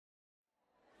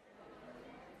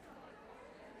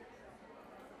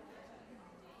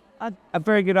A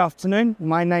very good afternoon.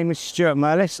 My name is Stuart.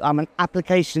 I'm an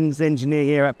applications engineer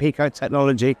here at Pico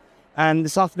Technology, and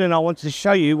this afternoon I wanted to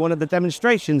show you one of the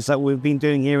demonstrations that we've been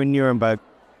doing here in Nuremberg.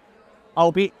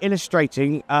 I'll be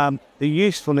illustrating the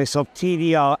usefulness of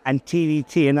TDR and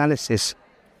TDT analysis.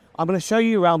 I'm going to show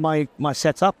you around my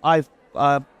setup. As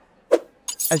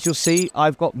you'll see,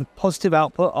 I've got the positive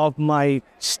output of my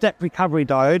step recovery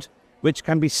diode, which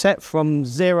can be set from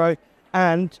 0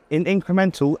 and in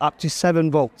incremental up to 7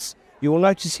 volts. You will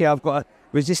notice here I've got a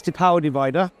resistive power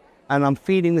divider, and I'm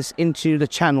feeding this into the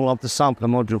channel of the sampler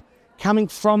module. Coming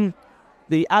from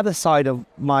the other side of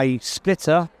my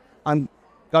splitter, I'm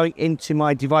going into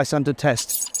my device under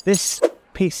test. This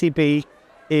PCB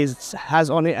has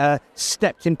on it a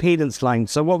stepped impedance line.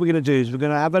 So what we're going to do is we're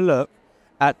going to have a look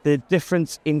at the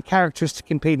difference in characteristic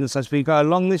impedance as we go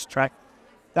along this track,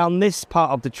 down this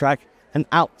part of the track, and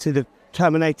out to the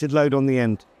terminated load on the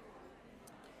end.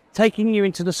 Taking you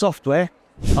into the software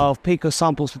of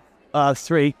PicoSample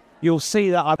 3, you'll see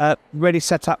that I'm ready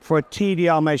set up for a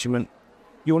TDR measurement.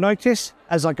 You'll notice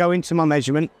as I go into my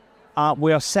measurement,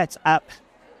 we are set at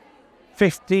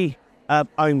 50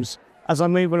 ohms. As I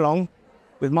move along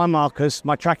with my markers,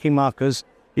 my tracking markers,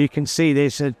 you can see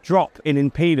there's a drop in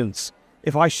impedance.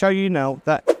 If I show you now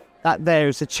that there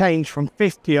is a change from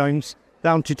 50 ohms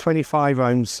down to 25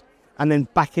 ohms and then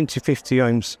back into 50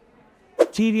 ohms.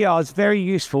 TDR is very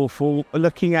useful for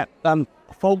looking at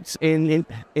faults in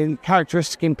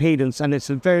characteristic impedance, and it's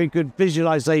a very good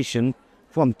visualization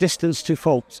from distance to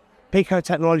faults. Pico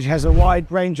Technology has a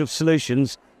wide range of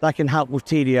solutions that can help with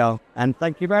TDR, and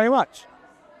thank you very much.